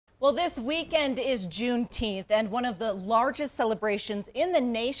Well, this weekend is Juneteenth, and one of the largest celebrations in the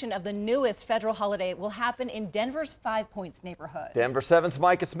nation of the newest federal holiday will happen in Denver's Five Points neighborhood. Denver 7's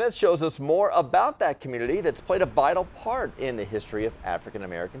Micah Smith shows us more about that community that's played a vital part in the history of African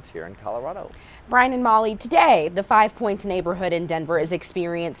Americans here in Colorado. Brian and Molly, today the Five Points neighborhood in Denver is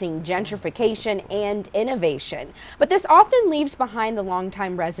experiencing gentrification and innovation. But this often leaves behind the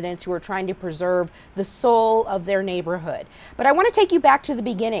longtime residents who are trying to preserve the soul of their neighborhood. But I want to take you back to the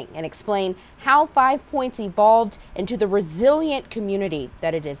beginning and explain how Five Points evolved into the resilient community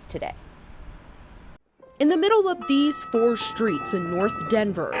that it is today. In the middle of these four streets in North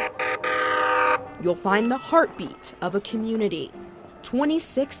Denver, you'll find the heartbeat of a community.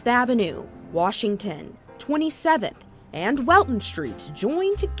 26th Avenue, Washington, 27th, and Welton Streets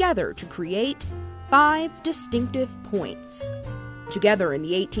join together to create 5 distinctive points. Together in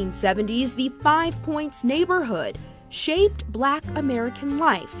the 1870s, the Five Points neighborhood shaped Black American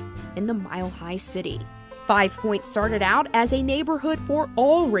life in the Mile High City. Five Points started out as a neighborhood for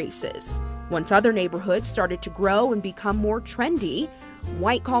all races. Once other neighborhoods started to grow and become more trendy,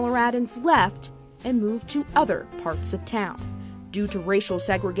 white Coloradans left and moved to other parts of town. Due to racial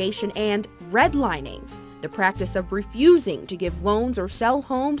segregation and redlining, the practice of refusing to give loans or sell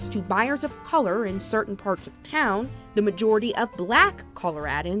homes to buyers of color in certain parts of town, the majority of Black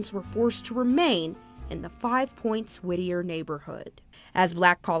Coloradans were forced to remain in the Five Points Whittier neighborhood. As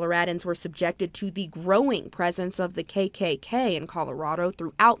Black Coloradans were subjected to the growing presence of the KKK in Colorado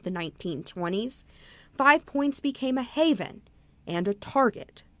throughout the 1920s, Five Points became a haven and a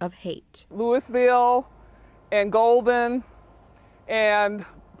target of hate. Louisville and Golden and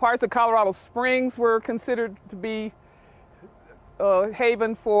parts of Colorado Springs were considered to be a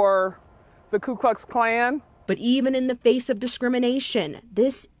haven for the Ku Klux Klan. But even in the face of discrimination,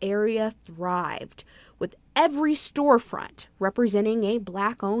 this area thrived, with every storefront representing a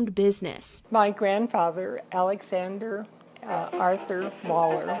Black-owned business. My grandfather, Alexander Arthur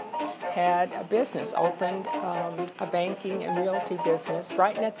Waller, had a business, opened a banking and realty business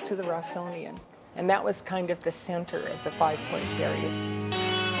right next to the Rossonian. And that was kind of the center of the Five Points area.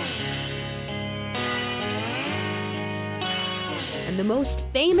 And the most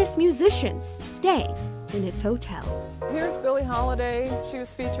famous musicians stay in its hotels. Here's Billie Holiday. She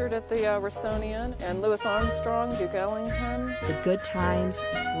was featured at the Rossonian, and Louis Armstrong, Duke Ellington. The good times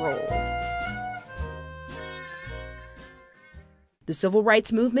rolled. The civil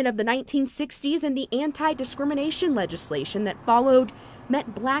rights movement of the 1960s and the anti-discrimination legislation that followed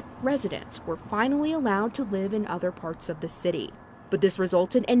meant Black residents were finally allowed to live in other parts of the city. But this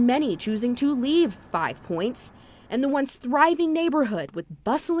resulted in many choosing to leave Five Points, and the once thriving neighborhood with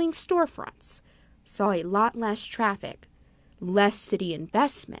bustling storefronts saw a lot less traffic, less city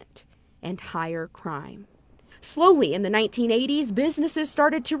investment, and higher crime. Slowly in the 1980s, businesses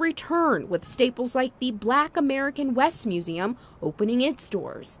started to return, with staples like the Black American West Museum opening its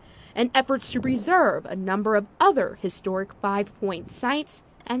doors, and efforts to preserve a number of other historic Five Points sites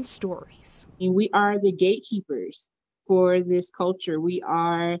and stories. We are the gatekeepers for this culture. We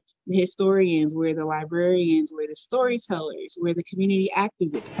are the historians, we're the librarians, we're the storytellers, we're the community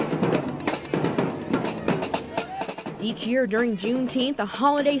activists. Each year during Juneteenth, a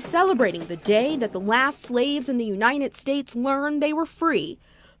holiday celebrating the day that the last slaves in the United States learned they were free,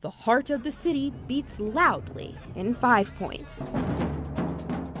 the heart of the city beats loudly in Five Points.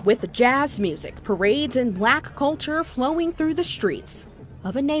 With jazz music, parades, and Black culture flowing through the streets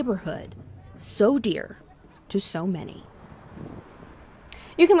of a neighborhood so dear to so many.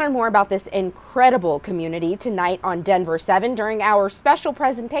 You can learn more about this incredible community tonight on Denver 7 during our special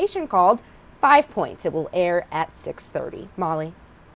presentation called 5 Points. It will air at 6:30. Molly.